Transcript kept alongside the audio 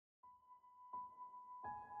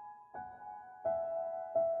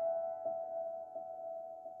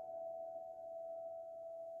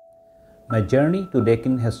My journey to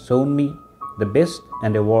Deakin has shown me the best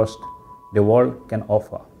and the worst the world can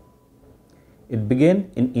offer. It began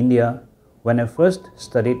in India when I first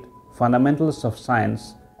studied fundamentals of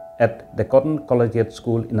science at the Cotton Collegiate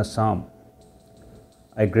School in Assam.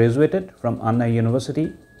 I graduated from Anna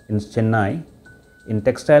University in Chennai in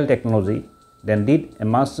textile technology, then did a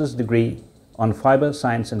master's degree on fiber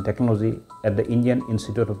science and technology at the Indian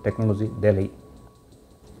Institute of Technology, Delhi.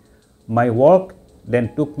 My work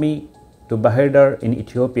then took me to Bahir in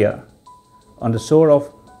Ethiopia, on the shore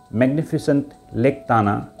of magnificent Lake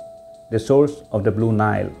Tana, the source of the Blue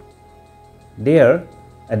Nile. There,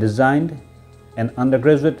 I designed an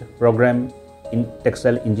undergraduate program in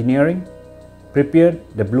textile engineering, prepared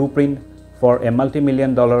the blueprint for a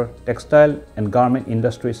multi-million-dollar textile and garment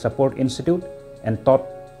industry support institute, and taught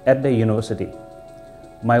at the university.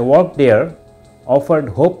 My work there offered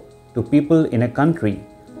hope to people in a country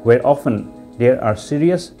where often there are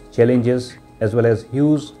serious challenges as well as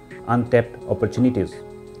huge untapped opportunities.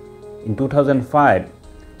 In 2005,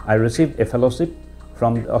 I received a fellowship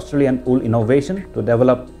from the Australian Wool Innovation to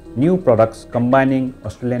develop new products combining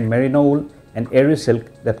Australian merino wool and airy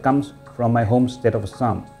silk that comes from my home state of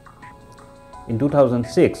Assam. In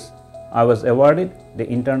 2006, I was awarded the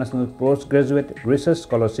International Postgraduate Research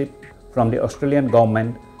Scholarship from the Australian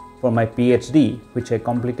government for my PhD, which I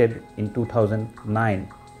completed in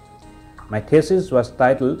 2009. My thesis was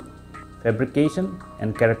titled Fabrication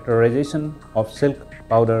and Characterization of Silk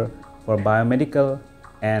Powder for Biomedical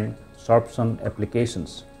and Sorption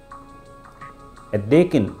Applications. At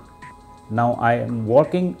Deakin, now I am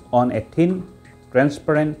working on a thin,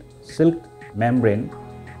 transparent silk membrane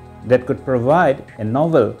that could provide a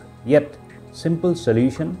novel yet simple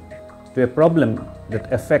solution to a problem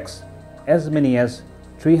that affects as many as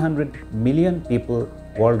 300 million people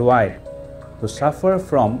worldwide who suffer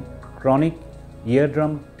from chronic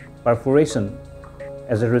eardrum perforation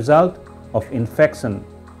as a result of infection,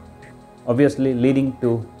 obviously leading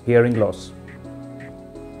to hearing loss.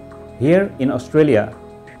 Here in Australia,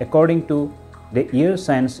 according to the Ear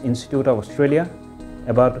Science Institute of Australia,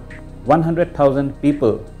 about 100,000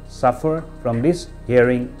 people suffer from this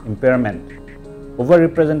hearing impairment.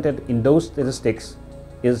 Overrepresented in those statistics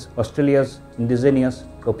is Australia's indigenous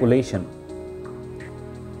population.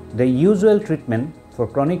 The usual treatment for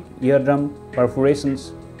chronic eardrum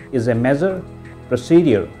perforations is a major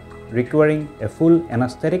procedure requiring a full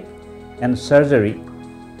anesthetic and surgery,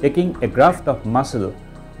 taking a graft of muscle,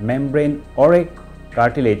 membrane or a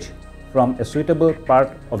cartilage from a suitable part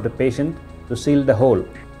of the patient to seal the hole.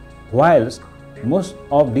 Whilst most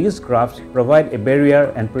of these grafts provide a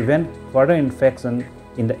barrier and prevent further infection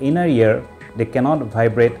in the inner ear, they cannot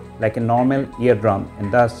vibrate like a normal eardrum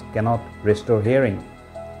and thus cannot restore hearing.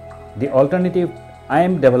 The alternative I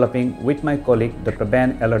am developing with my colleague Dr.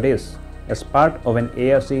 Ben Allardyce as part of an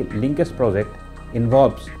ARC linkage project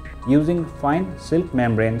involves using fine silk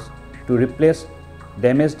membranes to replace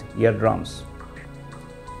damaged eardrums.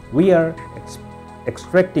 We are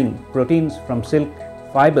extracting proteins from silk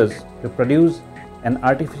fibers to produce an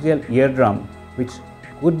artificial eardrum which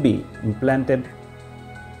could be implanted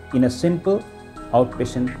in a simple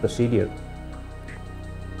outpatient procedure.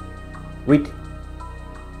 With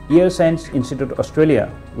Ear Science Institute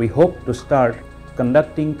Australia, we hope to start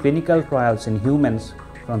conducting clinical trials in humans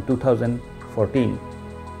from 2014.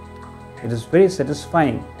 It is very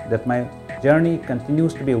satisfying that my journey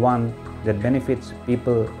continues to be one that benefits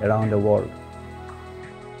people around the world.